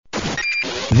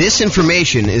This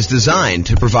information is designed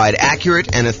to provide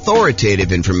accurate and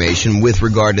authoritative information with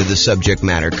regard to the subject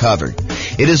matter covered.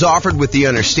 It is offered with the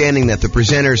understanding that the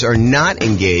presenters are not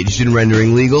engaged in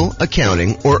rendering legal,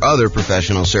 accounting, or other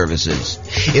professional services.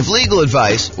 If legal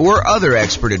advice or other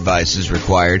expert advice is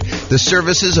required, the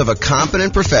services of a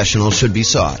competent professional should be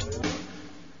sought.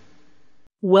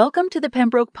 Welcome to the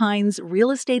Pembroke Pines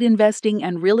Real Estate Investing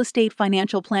and Real Estate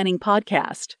Financial Planning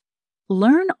Podcast.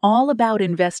 Learn all about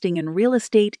investing in real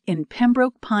estate in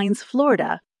Pembroke Pines,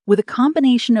 Florida, with a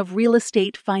combination of real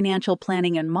estate financial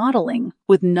planning and modeling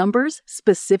with numbers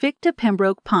specific to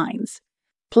Pembroke Pines,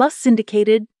 plus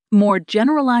syndicated, more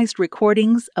generalized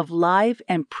recordings of live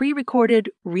and pre-recorded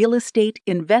real estate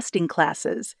investing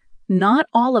classes, not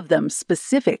all of them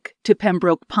specific to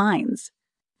Pembroke Pines.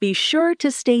 Be sure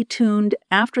to stay tuned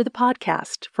after the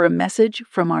podcast for a message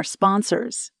from our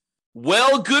sponsors.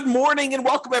 Well, good morning and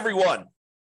welcome, everyone.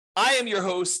 I am your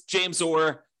host, James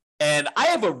Orr, and I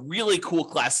have a really cool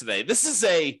class today. This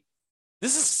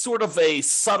is sort of a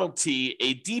subtlety,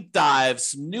 a deep dive,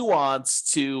 some nuance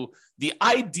to the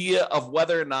idea of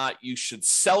whether or not you should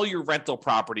sell your rental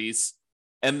properties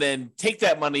and then take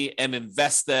that money and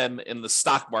invest them in the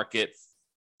stock market,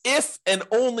 if and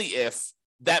only if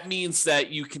that means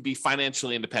that you can be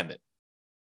financially independent.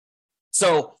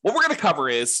 So what we're going to cover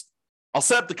is, I'll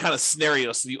set up the kind of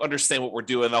scenario so you understand what we're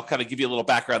doing. I'll kind of give you a little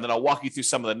background, then I'll walk you through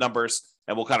some of the numbers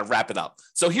and we'll kind of wrap it up.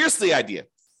 So here's the idea.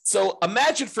 So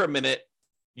imagine for a minute,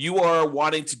 you are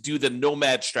wanting to do the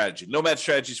nomad strategy. Nomad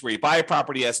strategy is where you buy a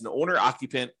property as an owner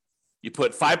occupant. You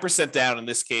put 5% down in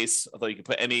this case, although you can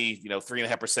put any,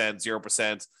 3.5%,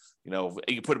 0%,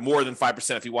 you can put more than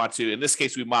 5% if you want to. In this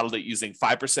case, we modeled it using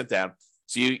 5% down.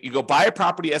 So you go buy a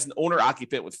property as an owner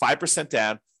occupant with 5%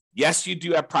 down. Yes, you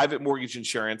do have private mortgage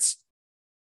insurance,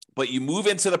 but you move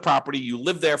into the property, you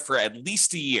live there for at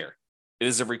least a year. It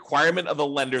is a requirement of the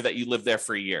lender that you live there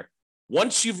for a year.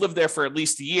 Once you've lived there for at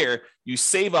least a year, you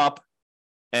save up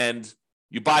and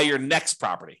you buy your next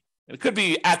property. And it could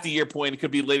be at the year point, it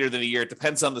could be later than a year. It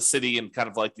depends on the city and kind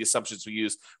of like the assumptions we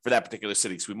use for that particular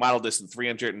city. So we modeled this in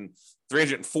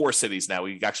 304 cities now.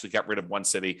 We actually got rid of one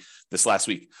city this last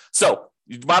week. So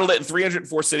you modeled it in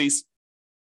 304 cities.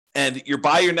 And you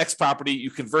buy your next property,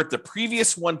 you convert the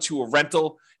previous one to a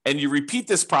rental, and you repeat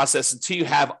this process until you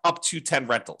have up to 10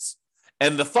 rentals.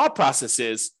 And the thought process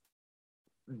is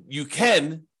you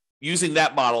can, using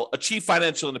that model, achieve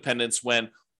financial independence when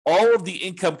all of the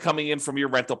income coming in from your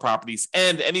rental properties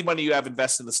and any money you have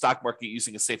invested in the stock market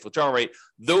using a safe withdrawal rate,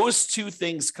 those two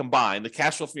things combined, the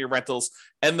cash flow from your rentals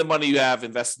and the money you have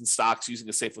invested in stocks using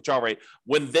a safe withdrawal rate,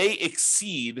 when they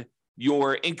exceed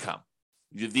your income,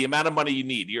 the amount of money you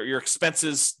need, your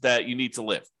expenses that you need to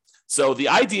live. So the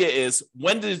idea is,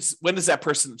 when does that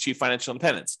person achieve financial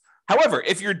independence? However,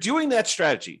 if you're doing that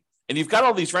strategy and you've got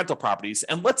all these rental properties,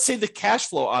 and let's say the cash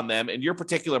flow on them in your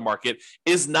particular market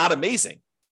is not amazing,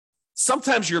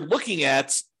 sometimes you're looking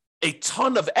at a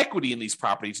ton of equity in these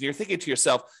properties and you're thinking to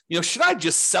yourself, should I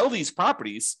just sell these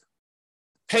properties,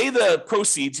 pay the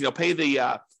proceeds, pay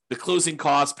the closing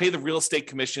costs, pay the real estate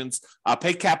commissions,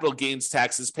 pay capital gains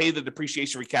taxes, pay the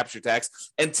depreciation recapture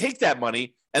tax, and take that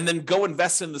money and then go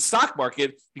invest in the stock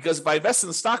market? Because if I invest in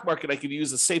the stock market, I can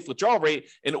use a safe withdrawal rate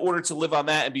in order to live on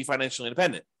that and be financially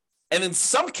independent. And in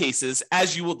some cases,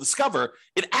 as you will discover,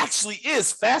 it actually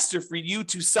is faster for you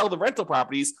to sell the rental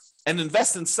properties and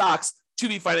invest in stocks to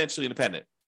be financially independent.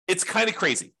 It's kind of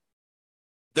crazy.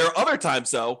 There are other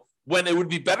times, though, when it would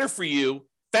be better for you,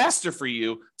 faster for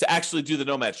you to actually do the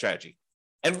nomad strategy.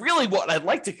 And really what I'd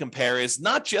like to compare is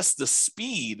not just the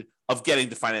speed of getting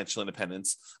to financial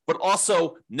independence, but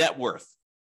also net worth.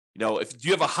 If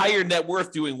you have a higher net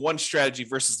worth doing one strategy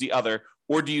versus the other,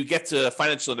 or do you get to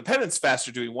financial independence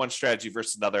faster doing one strategy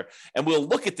versus another? And we'll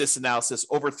look at this analysis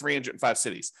over 305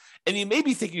 cities. And you may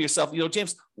be thinking to yourself,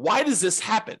 James, why does this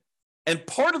happen? And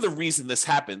part of the reason this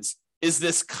happens is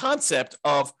this concept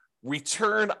of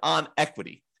return on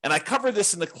equity. And I covered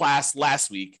this in the class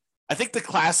last week. I think the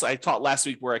class I taught last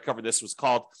week where I covered this was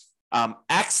called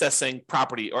accessing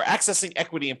property or accessing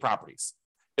equity in properties.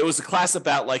 It was a class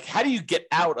about how do you get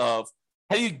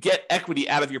equity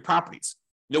out of your properties?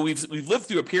 We've lived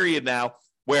through a period now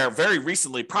where very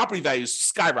recently property values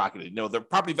skyrocketed. The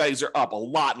property values are up a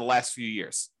lot in the last few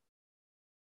years.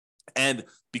 And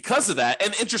because of that,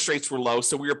 and interest rates were low,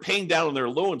 so we were paying down on their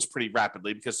loans pretty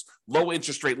rapidly because low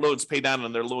interest rate loans pay down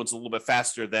on their loans a little bit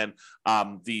faster than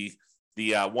the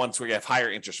ones where you have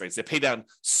higher interest rates. They pay down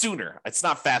sooner. It's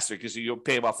not faster because you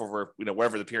pay them off over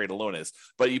wherever the period of loan is,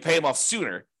 but you pay them off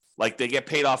sooner. Like they get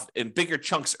paid off in bigger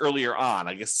chunks earlier on.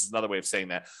 I guess is another way of saying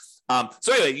that.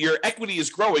 So anyway, your equity is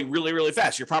growing really, really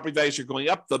fast. Your property values are going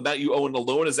up. The amount you owe in the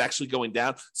loan is actually going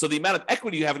down. So the amount of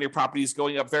equity you have in your property is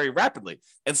going up very rapidly.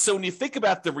 And so when you think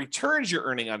about the returns you're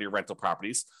earning on your rental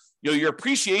properties, your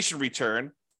appreciation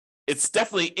return, it's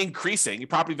definitely increasing. Your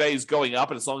property value is going up.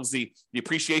 And as long as the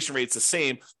appreciation rate is the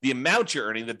same, the amount you're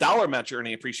earning, the dollar amount you're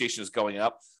earning appreciation is going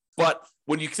up. But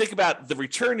when you think about the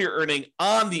return you're earning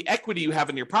on the equity you have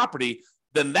in your property,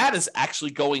 then that is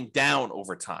actually going down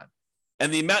over time.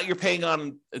 And the amount you're paying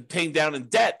down in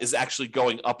debt is actually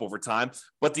going up over time.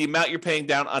 But the amount you're paying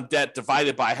down on debt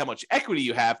divided by how much equity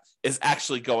you have is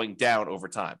actually going down over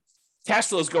time. Cash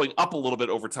flow is going up a little bit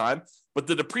over time, but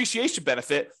the depreciation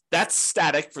benefit, that's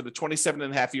static for the 27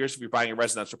 and a half years if you're buying a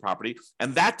residential property.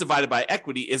 And that divided by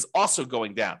equity is also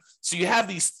going down. So you have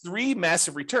these three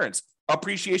massive returns: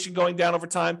 appreciation going down over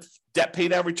time, debt pay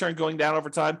down return going down over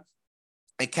time,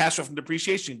 and cash flow from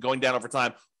depreciation going down over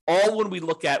time, all when we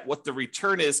look at what the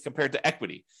return is compared to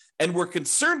equity. And we're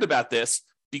concerned about this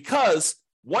because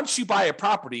once you buy a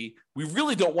property, we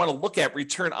really don't want to look at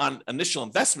return on initial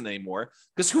investment anymore,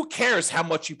 because who cares how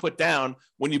much you put down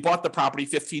when you bought the property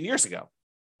 15 years ago?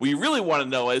 What you really want to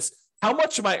know is, how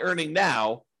much am I earning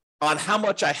now on how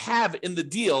much I have in the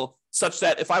deal, such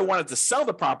that if I wanted to sell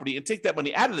the property and take that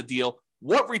money out of the deal,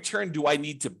 what return do I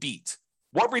need to beat?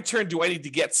 What return do I need to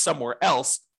get somewhere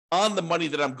else on the money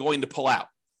that I'm going to pull out?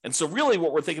 And so really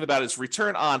what we're thinking about is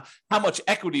return on how much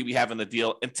equity we have in the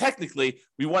deal. And technically,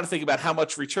 we want to think about how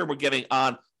much return we're getting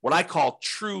on what I call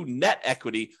true net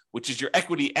equity, which is your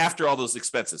equity after all those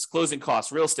expenses: closing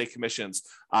costs, real estate commissions,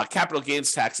 capital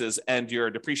gains taxes, and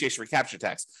your depreciation recapture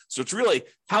tax. So it's really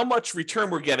how much return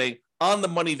we're getting on the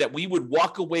money that we would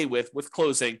walk away with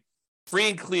closing, free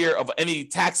and clear of any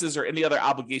taxes or any other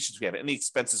obligations we have, any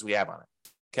expenses we have on it.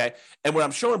 Okay. And what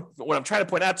I'm trying to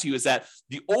point out to you is that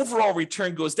the overall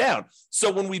return goes down.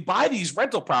 So when we buy these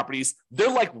rental properties,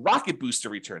 they're like rocket booster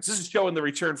returns. This is showing the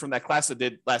return from that class I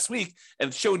did last week, and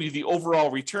it's showing you the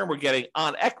overall return we're getting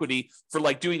on equity for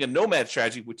like doing a nomad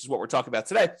strategy, which is what we're talking about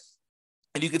today.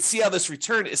 And you can see how this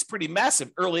return is pretty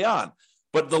massive early on.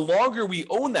 But the longer we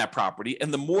own that property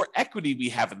and the more equity we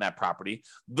have in that property,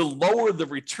 the lower the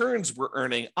returns we're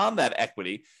earning on that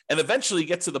equity. And eventually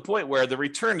get to the point where the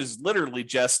return is literally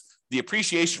just the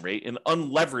appreciation rate, an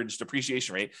unleveraged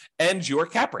appreciation rate, and your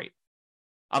cap rate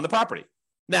on the property.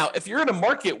 Now, if you're in a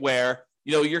market where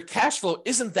your cash flow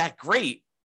isn't that great,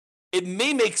 it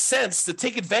may make sense to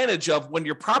take advantage of when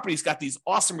your property's got these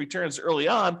awesome returns early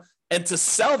on and to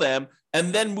sell them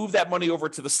and then move that money over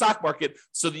to the stock market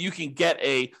so that you can get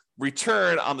a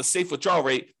return on the safe withdrawal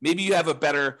rate. Maybe you have a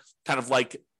better kind of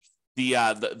like the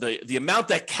amount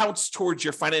that counts towards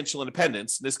your financial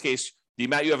independence. In this case, the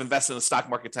amount you have invested in the stock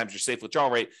market times your safe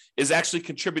withdrawal rate is actually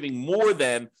contributing more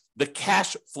than the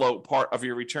cash flow part of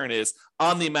your return is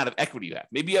on the amount of equity you have.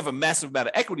 Maybe you have a massive amount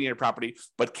of equity in your property,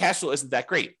 but cash flow isn't that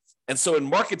great. And so in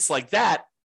markets like that,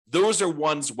 those are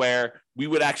ones where we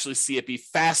would actually see it be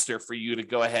faster for you to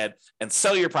go ahead and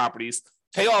sell your properties,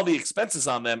 pay all the expenses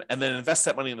on them, and then invest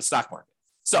that money in the stock market.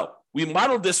 So we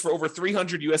modeled this for over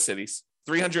 300 U.S. cities.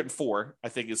 304, I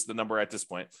think, is the number at this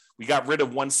point. We got rid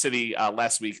of one city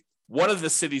last week. One of the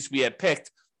cities we had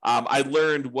picked, I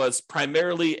learned, was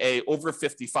primarily a over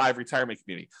 55 retirement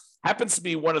community. Happens to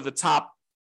be one of the top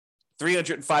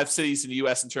 305 cities in the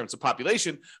U.S. in terms of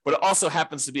population, but it also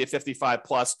happens to be a 55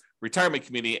 plus retirement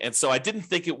community. And so I didn't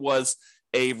think it was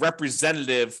a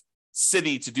representative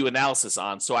city to do analysis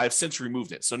on. So I've since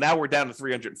removed it. So now we're down to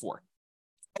 304.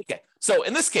 Okay. So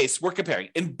in this case, we're comparing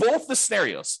in both the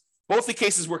scenarios, both the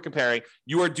cases we're comparing,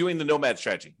 you are doing the nomad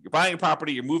strategy. You're buying a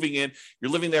property, you're moving in, you're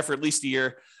living there for at least a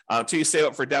year until you save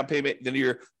up for a down payment. Then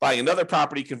you're buying another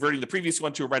property, converting the previous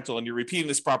one to a rental, and you're repeating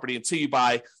this property until you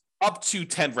buy up to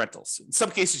 10 rentals. In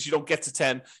some cases, you don't get to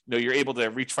 10. You're able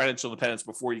to reach financial independence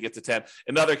before you get to 10.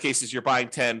 In other cases, you're buying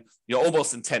 10,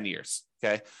 almost in 10 years.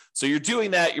 Okay. So you're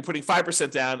doing that. You're putting 5%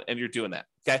 down and you're doing that.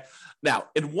 Okay. Now,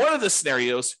 in one of the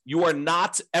scenarios, you are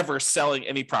not ever selling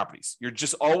any properties. You're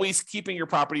just always keeping your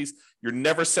properties. You're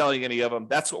never selling any of them.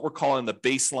 That's what we're calling the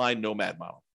baseline nomad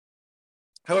model.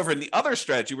 However, in the other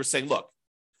strategy, we're saying, look,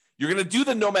 you're going to do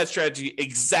the nomad strategy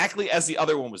exactly as the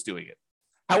other one was doing it.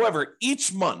 However,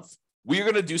 each month, we're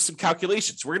going to do some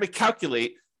calculations. We're going to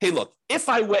calculate, hey, look, if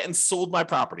I went and sold my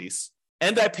properties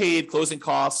and I paid closing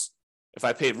costs, if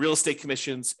I paid real estate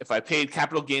commissions, if I paid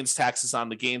capital gains taxes on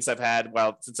the gains I've had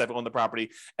since I've owned the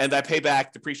property, and I pay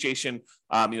back depreciation,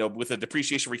 with a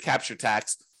depreciation recapture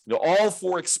tax, all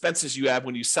 4 expenses you have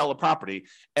when you sell a property,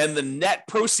 and the net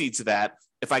proceeds of that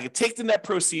if I could take the net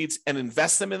proceeds and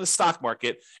invest them in the stock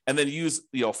market and then use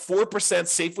 4%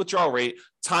 safe withdrawal rate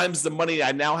times the money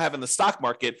I now have in the stock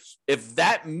market, if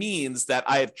that means that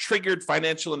I have triggered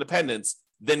financial independence,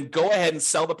 then go ahead and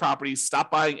sell the properties,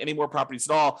 stop buying any more properties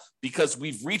at all, because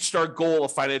we've reached our goal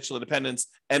of financial independence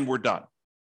and we're done.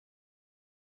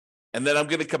 And then I'm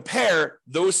going to compare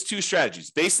those two strategies,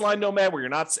 baseline Nomad, where you're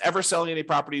not ever selling any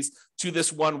properties, to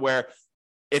this one where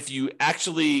if you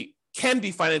actually can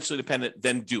be financially independent,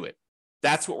 then do it.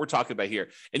 That's what we're talking about here.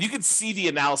 And you can see the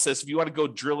analysis if you want to go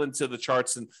drill into the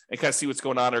charts and kind of see what's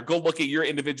going on, or go look at your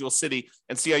individual city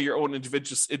and see how your own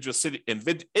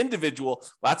individual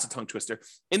lots of tongue twister,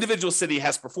 individual city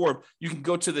has performed. You can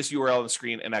go to this URL on the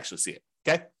screen and actually see it.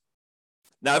 Okay.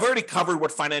 Now, I've already covered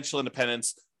what financial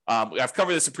independence. I've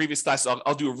covered this in previous classes.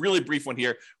 I'll do a really brief one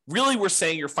here. Really, we're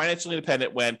saying you're financially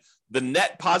independent when the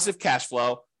net positive cash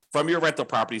flow from your rental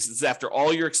properties is after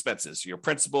all your expenses, your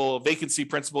principal, vacancy,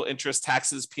 principal, interest,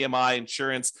 taxes, PMI,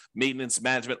 insurance, maintenance,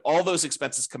 management, all those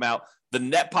expenses come out. The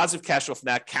net positive cash flow from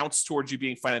that counts towards you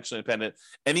being financially independent.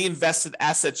 Any invested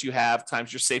assets you have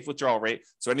times your safe withdrawal rate.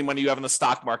 So any money you have in the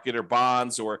stock market or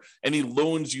bonds, or any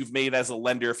loans you've made as a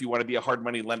lender, if you want to be a hard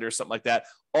money lender or something like that,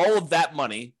 all of that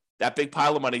money, that big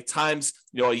pile of money times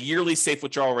a yearly safe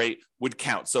withdrawal rate would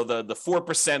count. So the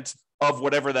 4% of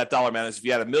whatever that dollar amount is. If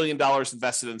you had $1 million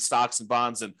invested in stocks and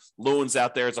bonds and loans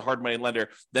out there as a hard money lender,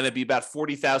 then it'd be about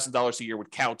 $40,000 a year would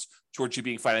count towards you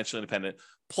being financially independent.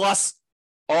 Plus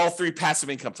all three passive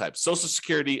income types, Social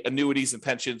Security, annuities, and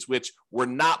pensions, which we're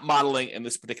not modeling in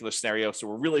this particular scenario. So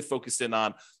we're really focused in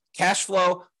on cash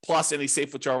flow plus any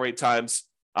safe withdrawal rate times,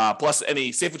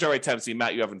 the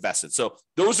amount you have invested. So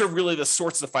those are really the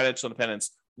sorts of financial independence.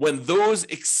 When those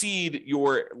exceed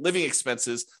your living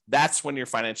expenses, that's when you're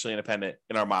financially independent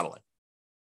in our modeling.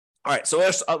 All right, so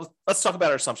let's talk about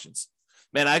our assumptions.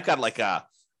 Man, I've got like a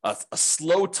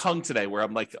slow tongue today where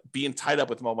I'm like being tied up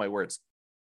with all my words.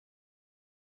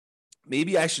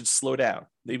 Maybe I should slow down.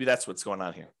 Maybe that's what's going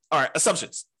on here. All right,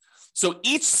 assumptions. So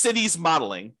each city's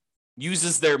modeling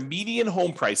uses their median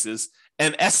home prices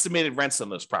and estimated rents on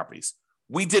those properties.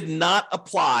 We did not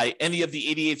apply any of the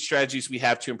 88 strategies we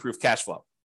have to improve cash flow.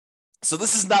 So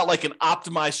this is not like an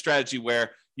optimized strategy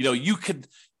where, you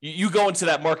go into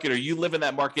that market or you live in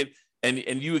that market and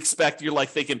you're like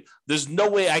thinking, there's no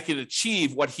way I can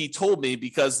achieve what he told me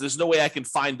because there's no way I can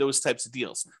find those types of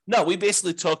deals. No, we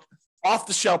basically took off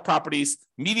the shelf properties,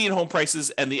 median home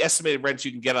prices, and the estimated rents you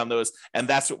can get on those. And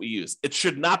that's what we use. It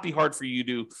should not be hard for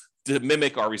you to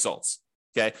mimic our results.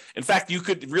 Okay. In fact, you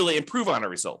could really improve on our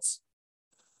results.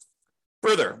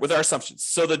 Further, with our assumptions.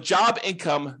 So the job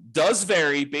income does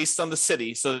vary based on the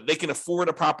city so that they can afford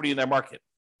a property in their market.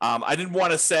 I didn't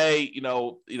want to say,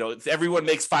 if everyone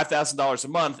makes $5,000 a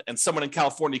month and someone in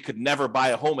California could never buy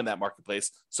a home in that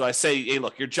marketplace. So I say, hey,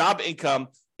 look, your job income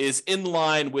is in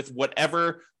line with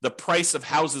whatever the price of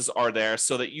houses are there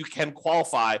so that you can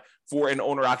qualify for an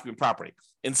owner-occupant property.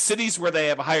 In cities where they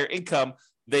have a higher income,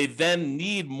 they then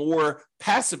need more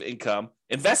passive income,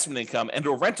 investment income, and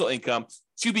or rental income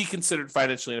to be considered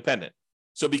financially independent.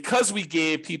 So because we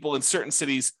gave people in certain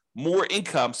cities more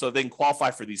income so they can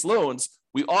qualify for these loans,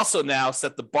 we also now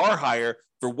set the bar higher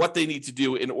for what they need to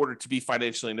do in order to be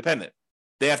financially independent.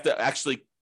 They have to actually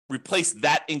replace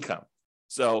that income.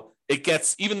 So it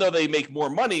gets, even though they make more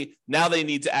money, now they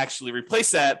need to actually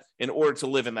replace that in order to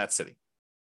live in that city.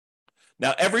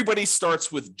 Now, everybody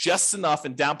starts with just enough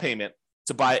in down payment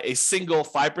to buy a single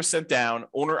 5% down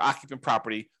owner-occupant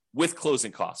property with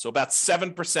closing costs. So about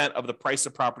 7% of the price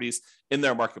of properties in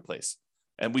their marketplace.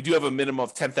 And we do have a minimum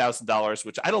of $10,000,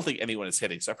 which I don't think anyone is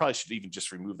hitting. So I probably should even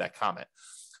just remove that comment.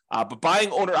 But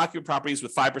buying owner-occupant properties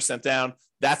with 5% down,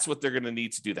 that's what they're going to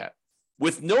need to do that.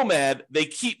 With Nomad, they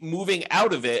keep moving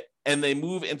out of it and they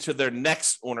move into their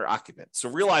next owner-occupant. So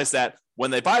realize that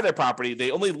when they buy their property,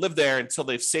 they only live there until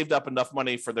they've saved up enough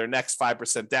money for their next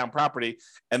 5% down property,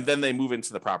 and then they move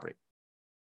into the property.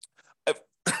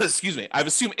 Excuse me. I've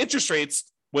assumed interest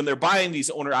rates when they're buying these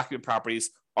owner-occupant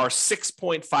properties are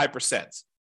 6.5%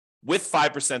 with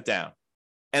 5% down.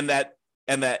 And that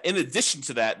in addition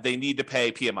to that, they need to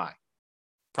pay PMI,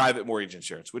 private mortgage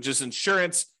insurance, which is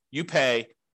insurance you pay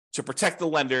to protect the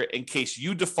lender in case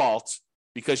you default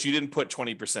because you didn't put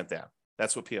 20% down.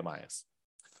 That's what PMI is.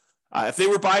 If they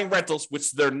were buying rentals,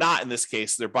 which they're not in this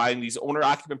case, they're buying these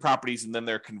owner-occupant properties and then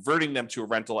they're converting them to a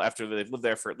rental after they've lived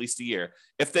there for at least a year.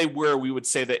 If they were, we would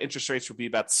say that interest rates would be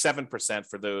about 7%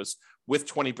 for those with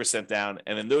 20% down.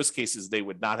 And in those cases, they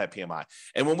would not have PMI.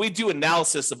 And when we do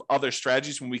analysis of other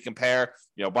strategies, when we compare,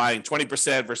 buying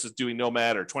 20% versus doing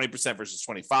Nomad, or 20% versus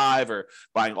 25, or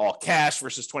buying all cash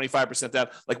versus 25% down,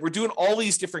 like we're doing all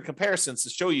these different comparisons to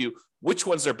show you which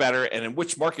ones are better and in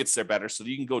which markets they're better, so that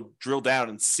you can go drill down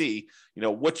and see,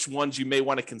 which ones you may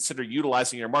want to consider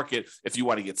utilizing in your market if you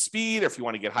want to get speed or if you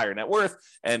want to get higher net worth,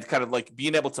 and kind of like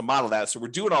being able to model that. So we're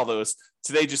doing all those.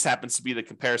 Today just happens to be the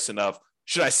comparison of,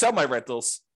 should I sell my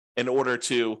rentals in order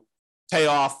to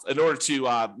invest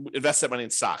that money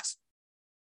in stocks?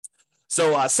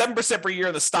 So 7% per year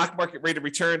in the stock market rate of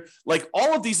return, like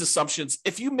all of these assumptions,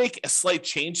 if you make a slight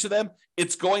change to them,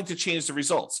 it's going to change the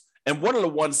results. And one of the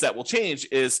ones that will change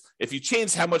is if you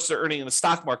change how much they're earning in the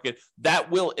stock market,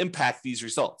 that will impact these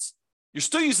results. You're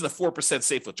still using the 4%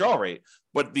 safe withdrawal rate,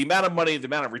 but the amount of money, the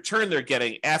amount of return they're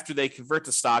getting after they convert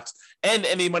to stocks, and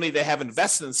any money they have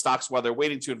invested in stocks while they're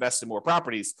waiting to invest in more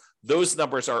properties, those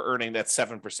numbers are earning that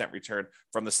 7% return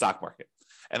from the stock market.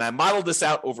 And I modeled this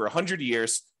out over 100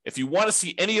 years. If you want to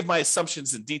see any of my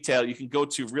assumptions in detail, you can go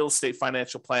to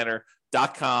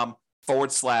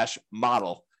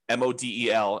realestatefinancialplanner.com/model,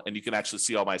 MODEL, and you can actually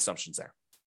see all my assumptions there.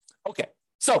 Okay,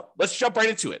 so let's jump right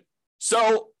into it.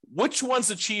 So which ones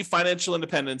achieve financial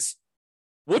independence?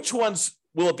 Which ones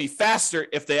will it be faster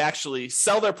if they actually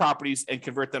sell their properties and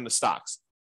convert them to stocks?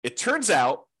 It turns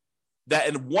out that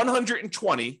in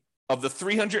 120 of the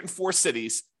 304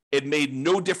 cities, it made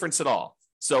no difference at all.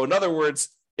 So in other words,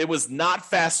 it was not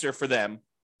faster for them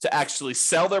to actually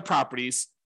sell their properties,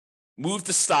 move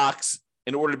to stocks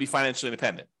in order to be financially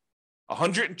independent.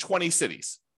 120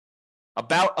 cities,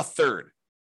 about a third.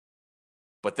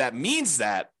 But that means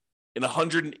that in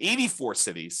 184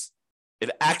 cities, it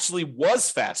actually was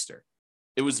faster.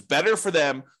 It was better for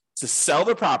them to sell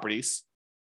their properties,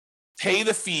 pay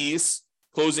the fees,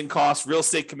 closing costs, real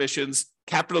estate commissions,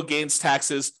 capital gains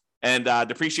taxes, and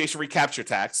depreciation recapture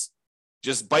tax.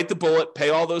 Just bite the bullet, pay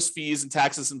all those fees and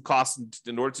taxes and costs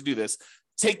in order to do this.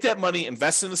 Take that money,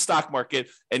 invest in the stock market,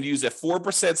 and use a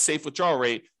 4% safe withdrawal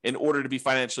rate in order to be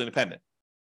financially independent.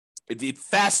 It'd be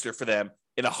faster for them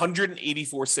in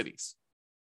 184 cities.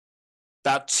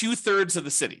 About 2/3 of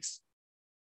the cities.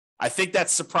 I think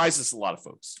that surprises a lot of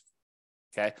folks.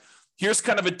 Okay. Here's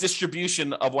kind of a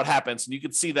distribution of what happens. And you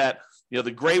can see that,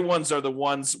 the gray ones are the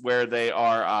ones where they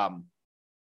are,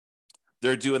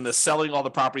 they're doing the selling all the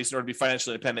properties in order to be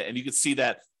financially independent. And you can see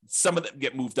that some of them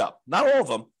get moved up. Not all of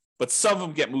them, but some of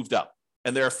them get moved up.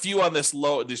 And there are a few on this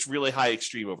really high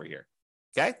extreme over here.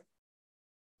 Okay.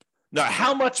 Now,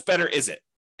 how much better is it?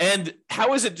 And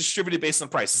how is it distributed based on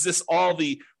price? Is this all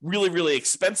the really, really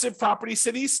expensive property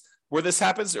cities where this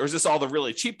happens? Or is this all the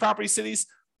really cheap property cities?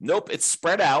 Nope, it's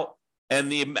spread out.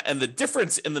 And the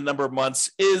difference in the number of months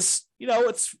is,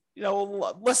 it's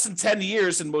less than 10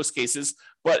 years in most cases,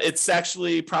 but it's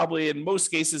actually probably in most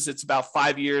cases, it's about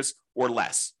 5 years or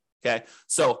less. Okay.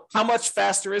 So how much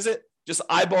faster is it? Just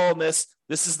eyeballing this.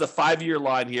 This is the 5-year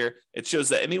line here. It shows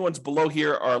that anyone's below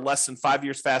here are less than 5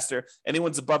 years faster.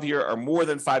 Anyone's above here are more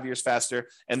than 5 years faster.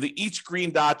 And each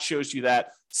green dot shows you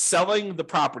that selling the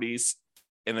properties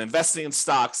and investing in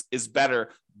stocks is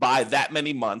better by that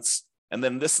many months. And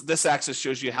then this axis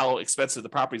shows you how expensive the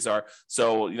properties are.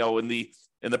 So, in the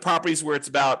properties where it's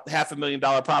about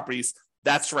 $500,000 properties,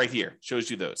 that's right here. Shows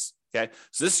you those. Okay.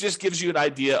 So this just gives you an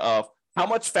idea of how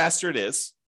much faster it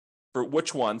is for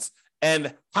which ones,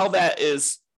 and how that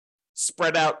is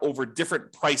spread out over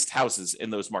different priced houses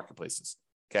in those marketplaces.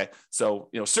 Okay. So,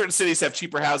 certain cities have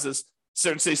cheaper houses,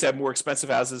 certain cities have more expensive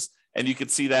houses, and you can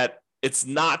see that it's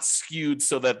not skewed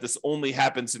so that this only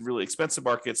happens in really expensive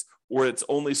markets, or it's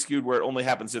only skewed where it only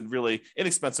happens in really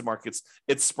inexpensive markets.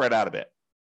 It's spread out a bit.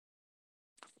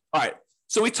 All right.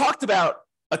 So we talked about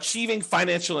achieving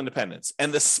financial independence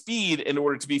and the speed in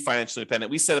order to be financially independent.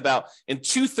 We said about in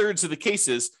 2/3 of the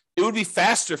cases, it would be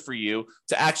faster for you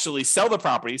to actually sell the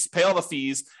properties, pay all the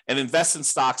fees, and invest in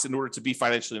stocks in order to be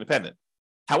financially independent.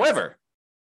 However,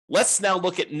 let's now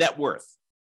look at net worth,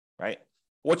 right?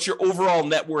 What's your overall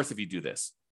net worth if you do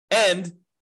this? And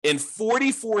in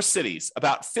 44 cities,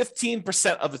 about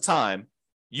 15% of the time,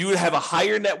 you would have a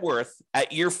higher net worth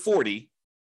at year 40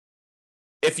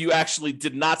 if you actually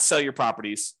did not sell your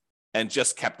properties and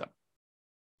just kept them.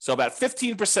 So about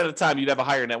 15% of the time, you'd have a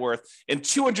higher net worth. In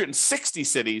 260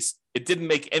 cities, it didn't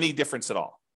make any difference at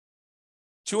all.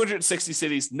 260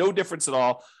 cities, no difference at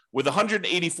all. With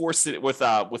 184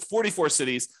 with 44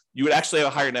 cities, you would actually have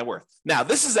a higher net worth. Now,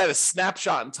 this is at a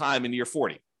snapshot in time in year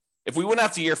 40. If we went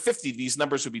out to year 50, these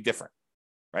numbers would be different,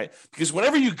 right? Because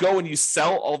whenever you go and you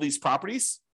sell all these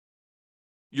properties,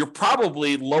 you're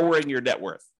probably lowering your net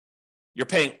worth. You're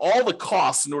paying all the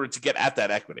costs in order to get at that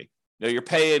equity. You're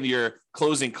paying your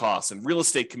closing costs and real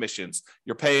estate commissions.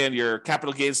 You're paying your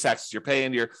capital gains taxes. You're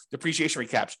paying your depreciation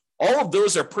recaps. All of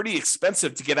those are pretty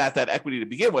expensive to get at that equity to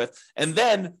begin with. And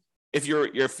then if you're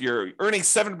earning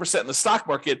 7% in the stock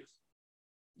market,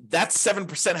 that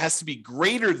 7% has to be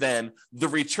greater than the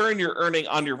return you're earning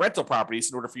on your rental properties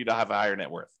in order for you to have a higher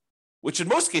net worth, which in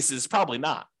most cases is probably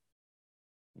not.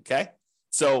 Okay.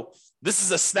 So this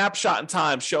is a snapshot in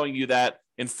time showing you that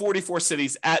in 44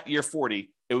 cities at year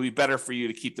 40, it would be better for you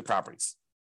to keep the properties.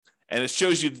 And it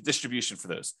shows you the distribution for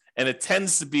those. And it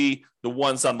tends to be the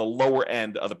ones on the lower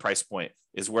end of the price point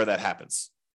is where that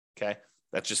happens. Okay.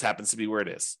 That just happens to be where it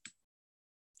is.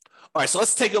 All right. So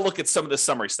let's take a look at some of the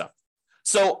summary stuff.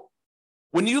 So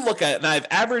when you look at it, and I have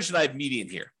average and I have median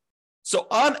here. So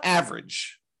on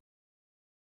average,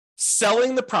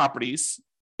 selling the properties,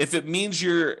 if it means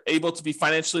you're able to be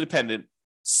financially independent,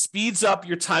 speeds up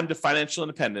your time to financial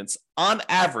independence on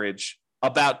average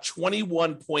about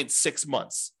 21.6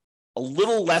 months, a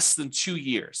little less than 2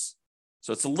 years.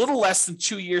 So it's a little less than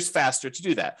 2 years faster to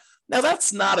do that. Now,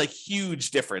 that's not a huge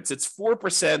difference. It's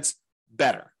 4%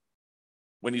 better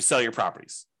when you sell your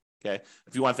properties, okay?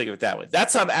 If you want to think of it that way.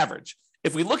 That's on average.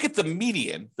 If we look at the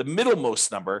median, the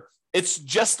middlemost number, it's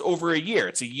just over a year.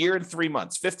 It's a year and 3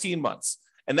 months, 15 months.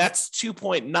 And that's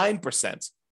 2.9%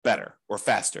 better or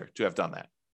faster to have done that,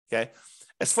 okay?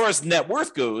 As far as net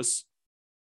worth goes,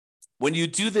 when you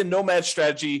do the Nomad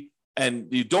strategy and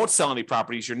you don't sell any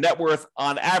properties, your net worth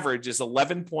on average is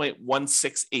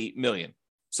 $11.168 million.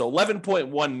 So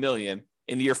 $11.1 million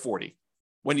in year 40.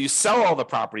 When you sell all the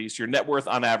properties, your net worth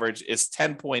on average is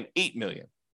 $10.8 million,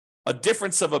 a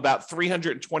difference of about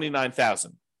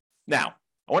 $329,000. Now,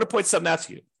 I want to point something out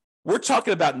to you. We're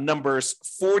talking about numbers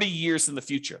 40 years in the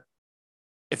future.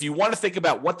 If you want to think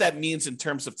about what that means in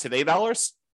terms of today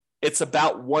dollars, it's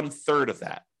about 1/3 of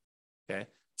that. Okay.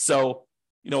 So,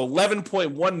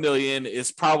 11.1 million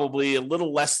is probably a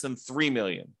little less than 3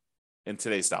 million in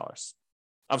today's dollars.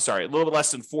 I'm sorry, a little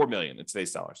less than 4 million in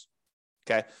today's dollars.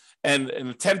 Okay. And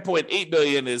 10.8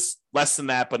 million is less than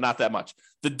that, but not that much.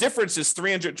 The difference is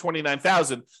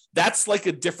 329,000. That's like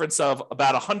a difference of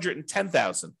about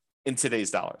 110,000 in today's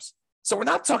dollars. So we're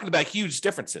not talking about huge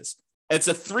differences. It's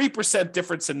a 3%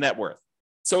 difference in net worth.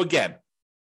 So again,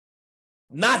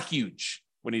 not huge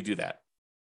when you do that.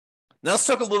 Now let's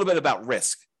talk a little bit about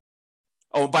risk.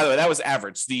 Oh, by the way, that was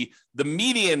average. The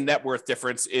median net worth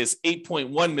difference is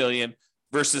 8.1 million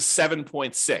versus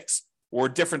 7.6, or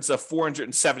a difference of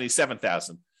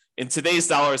 477,000. In today's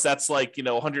dollars, that's like,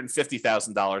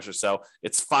 $150,000 or so.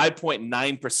 It's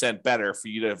 5.9% better for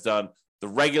you to have done the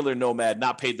regular Nomad,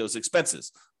 not paid those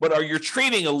expenses. But you're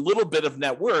trading a little bit of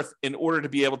net worth in order to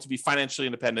be able to be financially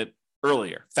independent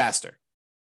earlier, faster.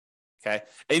 Okay.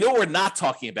 And what we're not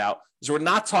talking about is we're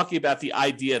not talking about the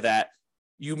idea that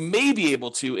you may be able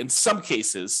to, in some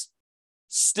cases,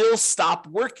 still stop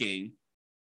working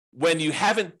when you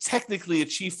haven't technically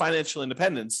achieved financial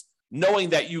independence, knowing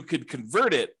that you could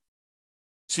convert it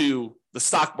to the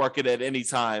stock market at any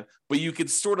time, but you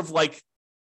could sort of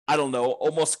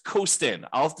almost coast in.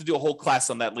 I'll have to do a whole class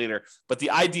on that later. But the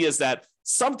idea is that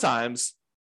sometimes,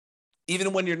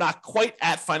 even when you're not quite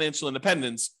at financial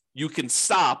independence, you can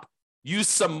stop, use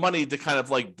some money to kind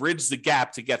of bridge the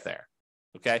gap to get there.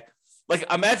 Okay.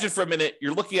 Imagine for a minute,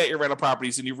 you're looking at your rental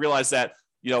properties and you realize that,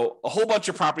 a whole bunch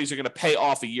of properties are going to pay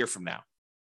off a year from now,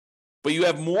 but you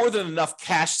have more than enough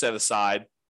cash set aside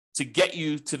to get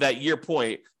you to that year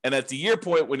point. And at the year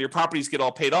point, when your properties get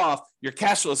all paid off, your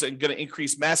cash flows are going to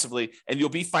increase massively and you'll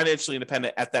be financially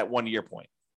independent at that 1 year point,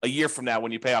 a year from now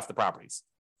when you pay off the properties.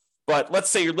 But let's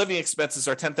say your living expenses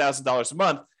are $10,000 a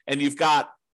month and you've got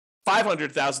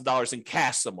 $500,000 in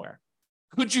cash somewhere.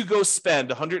 Could you go spend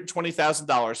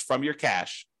 $120,000 from your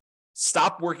cash,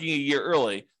 stop working a year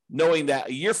early, knowing that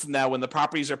a year from now when the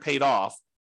properties are paid off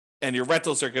and your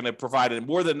rentals are going to provide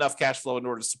more than enough cash flow in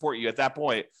order to support you at that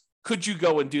point, could you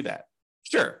go and do that?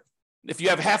 Sure. If you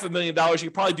have $500,000, you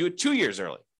could probably do it 2 years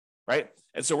early, right?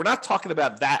 And so we're not talking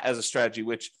about that as a strategy,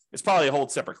 which is probably a whole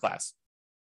separate class.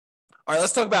 All right,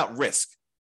 let's talk about risk.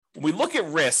 When we look at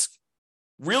risk,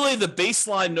 really the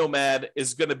baseline Nomad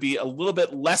is going to be a little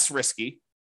bit less risky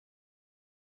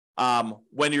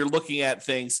when you're looking at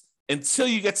things until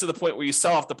you get to the point where you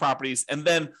sell off the properties and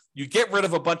then you get rid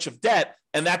of a bunch of debt,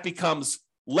 and that becomes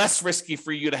less risky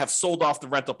for you to have sold off the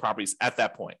rental properties at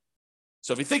that point.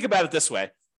 So if you think about it this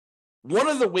way, one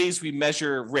of the ways we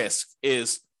measure risk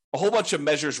is a whole bunch of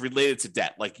measures related to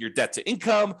debt, like your debt to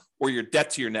income or your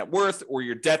debt to your net worth or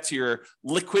your debt to your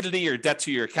liquidity or debt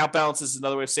to your account balance is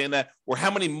another way of saying that, or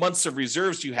how many months of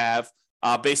reserves you have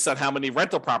based on how many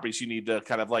rental properties you need to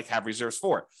kind of like have reserves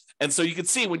for. And so you can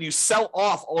see when you sell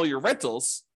off all your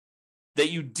rentals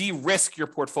that you de-risk your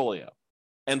portfolio.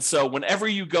 And so whenever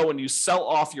you go and you sell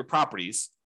off your properties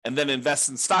and then invest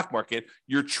in the stock market,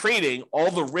 you're trading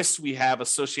all the risks we have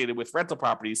associated with rental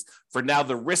properties for now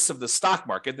the risks of the stock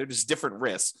market. They're just different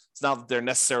risks. It's not that they're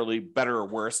necessarily better or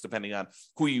worse, depending on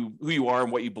who you are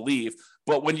and what you believe.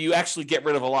 But when you actually get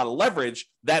rid of a lot of leverage,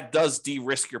 that does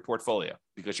de-risk your portfolio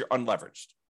because you're unleveraged.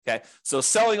 Okay. So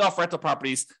selling off rental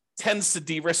properties tends to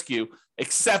de-risk you,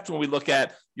 except when we look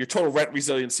at your total rent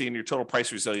resiliency and your total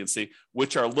price resiliency,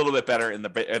 which are a little bit better in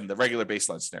the regular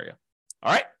baseline scenario.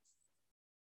 All right.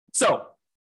 So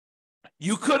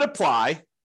you could apply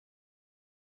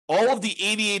all of the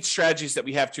 88 strategies that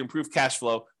we have to improve cash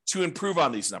flow to improve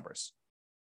on these numbers.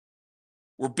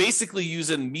 We're basically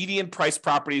using median price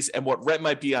properties and what rent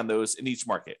might be on those in each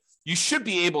market. You should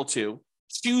be able to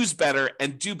choose better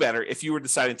and do better if you were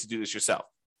deciding to do this yourself.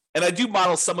 And I do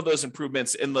model some of those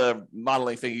improvements in the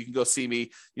modeling thing. You can go see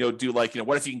me, do like,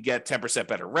 what if you can get 10%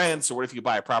 better rents, or what if you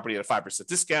buy a property at a 5%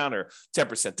 discount or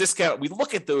 10% discount? We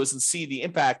look at those and see the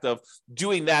impact of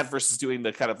doing that versus doing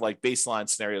the kind of like baseline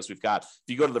scenarios we've got. If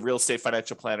you go to the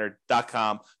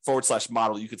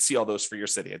realestatefinancialplanner.com/model, you can see all those for your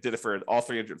city. I did it for all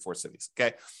 304 cities.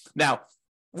 Okay. Now,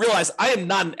 realize I am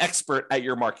not an expert at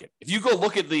your market. If you go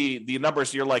look at the numbers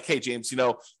and you're like, hey, James,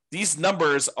 these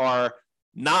numbers are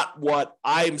not what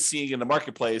I'm seeing in the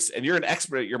marketplace, and you're an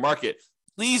expert at your market,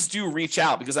 please do reach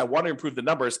out because I want to improve the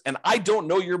numbers. And I don't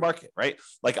know your market, right?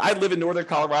 Like I live in Northern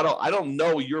Colorado. I don't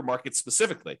know your market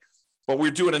specifically, but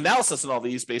we're doing analysis on all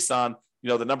these based on,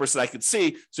 the numbers that I could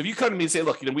see. So if you come to me and say,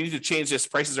 look, we need to change this,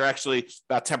 prices are actually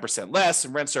about 10% less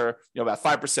and rents are, about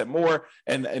 5% more.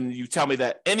 And you tell me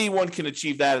that anyone can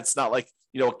achieve that. It's not like,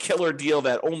 a killer deal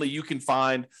that only you can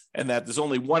find and that there's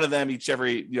only one of them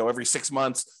every 6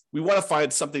 months. We want to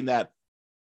find something that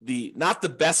not the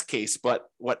best case, but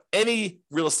what any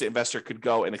real estate investor could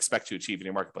go and expect to achieve in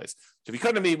your marketplace. So if you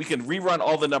come to me, we can rerun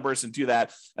all the numbers and do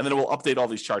that. And then we'll update all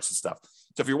these charts and stuff.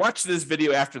 So if you're watching this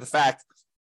video after the fact,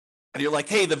 and you're like,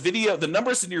 hey, the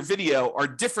numbers in your video are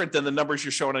different than the numbers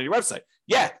you're showing on your website.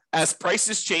 Yeah, as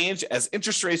prices change, as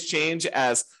interest rates change,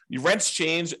 as your rents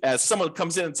change, as someone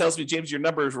comes in and tells me, James, your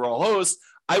numbers were all hosed,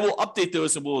 I will update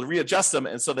those and we'll readjust them.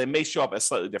 And so they may show up as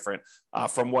slightly different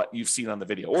from what you've seen on the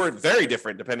video, or very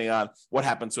different depending on what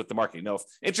happens with the market. If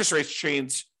interest rates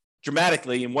change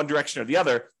dramatically in one direction or the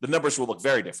other, the numbers will look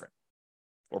very different.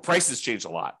 Or prices change a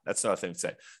lot. That's another thing to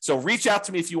say. So reach out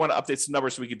to me if you want to update some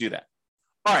numbers so we can do that.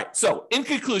 All right. So in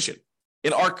conclusion,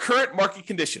 in our current market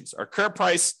conditions, our current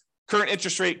price, current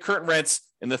interest rate, current rents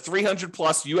in the 300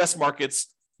 plus US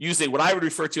markets, using what I would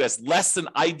refer to as less than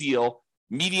ideal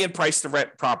median price to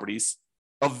rent properties,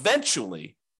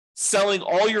 eventually selling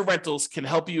all your rentals can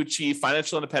help you achieve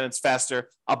financial independence faster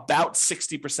about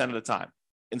 60% of the time.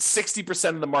 In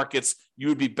 60% of the markets, you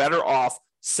would be better off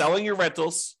selling your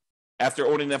rentals after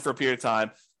owning them for a period of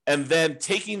time, and then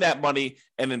taking that money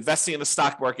and investing in the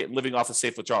stock market and living off a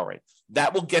safe withdrawal rate.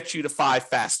 That will get you to 5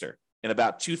 faster in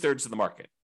about 2/3 of the market,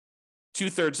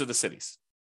 2/3 of the cities.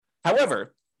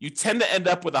 However, you tend to end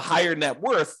up with a higher net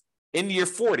worth in year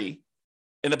 40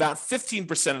 in about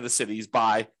 15% of the cities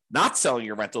by not selling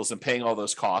your rentals and paying all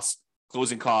those costs,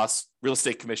 closing costs, real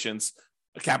estate commissions,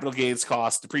 capital gains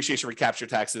costs, depreciation recapture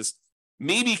taxes,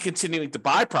 maybe continuing to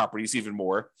buy properties even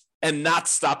more and not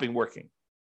stopping working.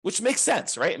 Which makes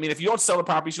sense, right? I mean, if you don't sell the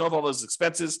properties, you don't have all those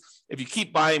expenses. If you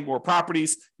keep buying more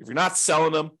properties, if you're not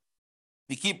selling them,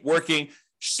 you keep working,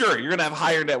 sure, you're going to have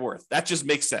higher net worth. That just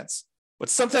makes sense. But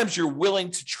sometimes you're willing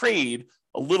to trade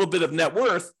a little bit of net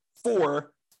worth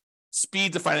for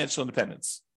speed to financial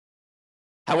independence.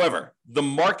 However, the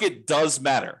market does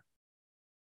matter.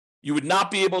 You would not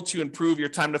be able to improve your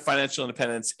time to financial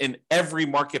independence in every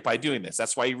market by doing this.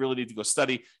 That's why you really need to go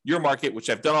study your market, which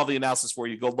I've done all the analysis for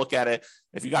you. Go look at it.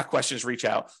 If you got questions, reach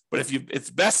out. But it's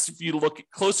best for you to look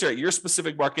closer at your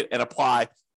specific market and apply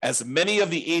as many of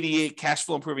the 88 cash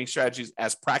flow improving strategies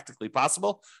as practically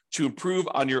possible to improve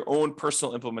on your own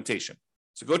personal implementation.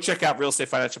 So go check out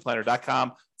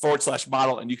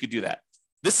realestatefinancialplanner.com/model, and you could do that.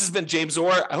 This has been James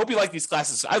Orr. I hope you like these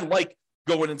classes. I like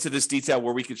going into this detail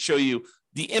where we could show you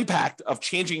the impact of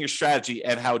changing your strategy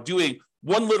and how doing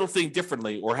one little thing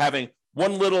differently or having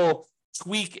one little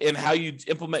tweak in how you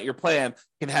implement your plan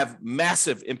can have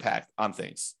massive impact on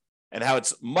things, and how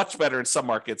it's much better in some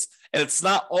markets. And it's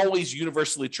not always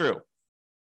universally true,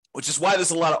 which is why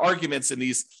there's a lot of arguments in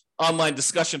these online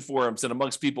discussion forums and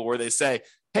amongst people where they say,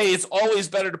 hey, it's always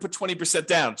better to put 20%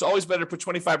 down. It's always better to put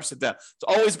 25% down. It's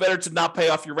always better to not pay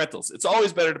off your rentals. It's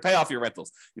always better to pay off your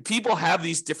rentals. People have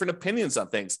these different opinions on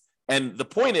things. And the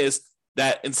point is,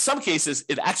 that in some cases,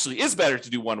 it actually is better to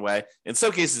do one way. In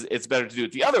some cases, it's better to do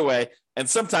it the other way. And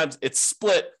sometimes it's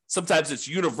split. Sometimes it's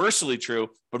universally true,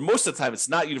 but most of the time it's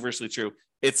not universally true.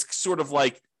 It's sort of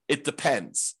like it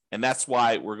depends. And that's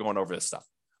why we're going over this stuff.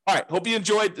 All right. Hope you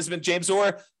enjoyed. This has been James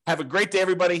Orr. Have a great day,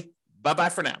 everybody. Bye-bye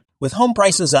for now. With home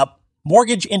prices up,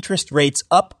 mortgage interest rates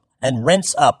up, and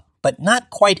rents up, but not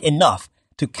quite enough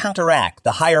to counteract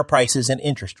the higher prices and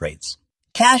interest rates.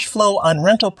 Cash flow on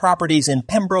rental properties in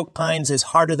Pembroke Pines is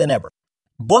harder than ever.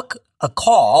 Book a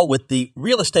call with the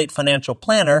Real Estate Financial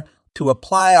Planner to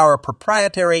apply our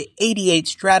proprietary 88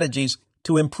 strategies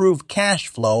to improve cash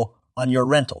flow on your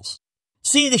rentals.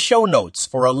 See the show notes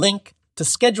for a link to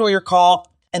schedule your call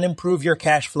and improve your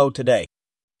cash flow today.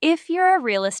 If you're a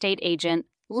real estate agent,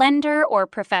 lender, or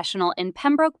professional in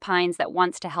Pembroke Pines that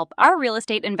wants to help our real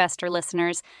estate investor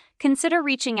listeners, consider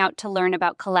reaching out to learn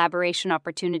about collaboration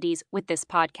opportunities with this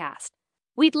podcast.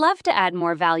 We'd love to add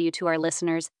more value to our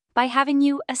listeners by having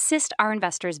you assist our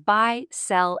investors buy,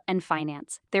 sell, and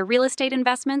finance their real estate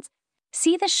investments.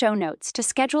 See the show notes to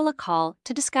schedule a call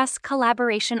to discuss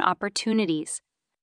collaboration opportunities.